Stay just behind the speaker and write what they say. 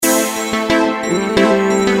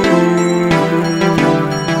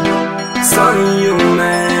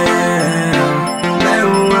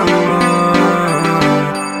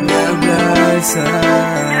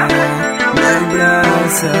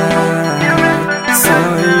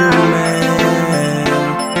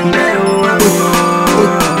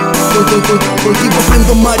Contigo aprendo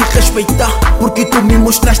a amar e respeitar, porque tu me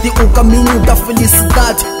mostraste o caminho da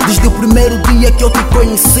felicidade. Desde o primeiro dia que eu te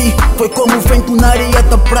conheci, foi como o vento na areia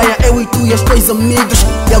da praia. Eu e tu e as tuas amigas,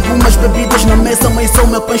 e algumas bebidas na mesa, mas eu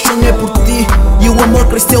me apaixonei por ti. E o amor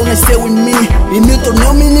cresceu, nasceu em mim, e me tornei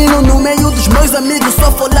um menino no meio dos meus amigos. Só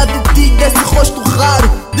falar de ti, desse rosto raro.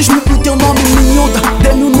 Diz-me o teu nome, miúda,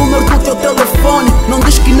 dê-me o número do teu telefone. Não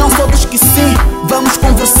diz que não, só diz que sim. Vamos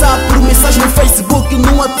conversar por mensagem no Facebook e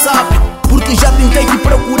no WhatsApp, porque já tentei te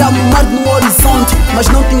procurar no mar, no horizonte, mas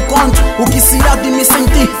não te encontro. O que será de me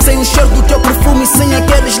sentir sem o cheiro do teu perfume, sem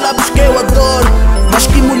aqueles lábios que eu adoro? Mas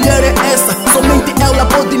que mulher é essa? Somente ela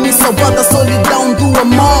pode me salvar da solidão do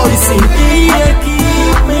amor. E sentir aqui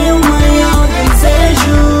o meu maior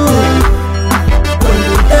desejo.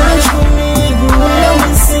 Quando estás comigo eu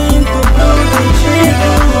me sinto protegido.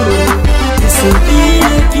 E sentir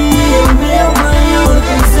aqui o meu maior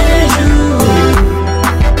desejo.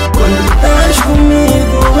 Quando estás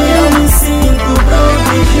comigo eu me sinto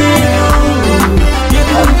protegido. E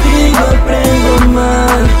contigo aprendo a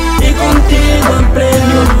amar. E contigo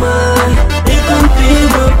aprendo a amar. E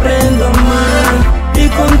contigo aprendo a amar. E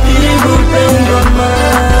contigo aprendo a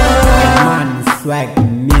amar. Mano, swag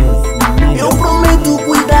music. Eu prometo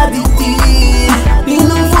cuidar de ti, e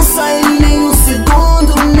não vou sair nem um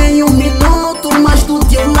segundo, nem um minuto mais do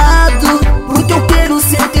teu lado, porque eu quero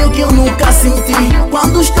sentir o que eu nunca senti.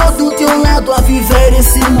 Quando estou do teu lado a viver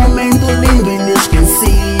esse momento lindo e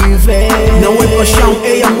inesquecível. Não é paixão,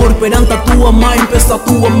 é amor perante a tua mãe. Peço a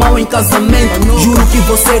tua mão em casamento. Juro que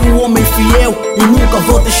vou ser um homem fiel e nunca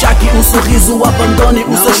vou deixar que um sorriso abandone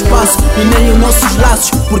o seu espaço e nem os nossos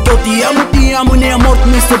laços, porque eu te amo e nem a morte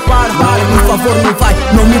me separa. Por favor não vai,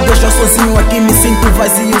 não me deixa sozinho aqui. Me sinto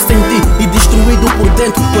vazio sem ti e destruído por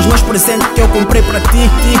dentro, pois mais presente que eu comprei pra ti.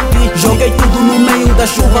 Joguei tudo no meio da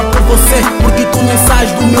chuva por você, porque tu não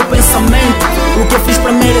sais do meu pensamento. O que eu fiz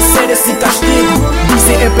pra merecer esse castigo?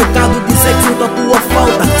 Dizem é pecado dizer que sinto a tua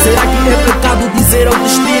falta. Será que é pecado dizer ao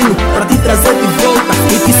destino pra te trazer de volta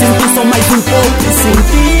e te sentir só mais um pouco? E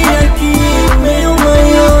sentir aqui o meu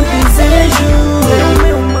maior desejo.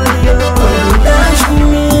 Quando estás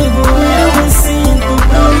comigo eu me sinto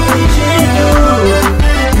protegido.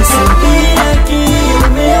 E sentir aqui o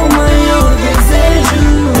meu maior desejo.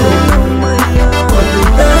 Quando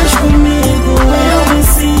estás comigo eu me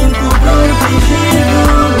sinto protegido.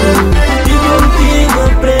 E contigo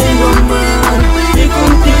aprendo a amar. E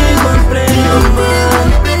contigo aprendo a amar.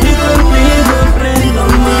 E contigo aprendo a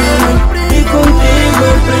amar. E contigo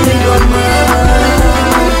aprendo a amar.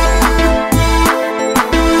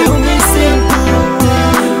 Eu me sinto,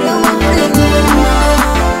 eu aprendo a amar.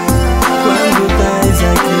 Quando estás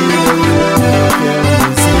aqui eu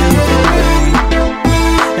me sinto bem.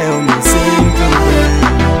 Eu me sinto bem.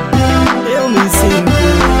 Eu me sinto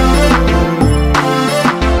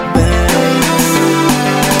bem.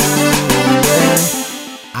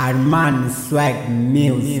 Armando swag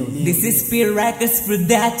music. This is Spear Records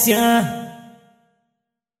Production.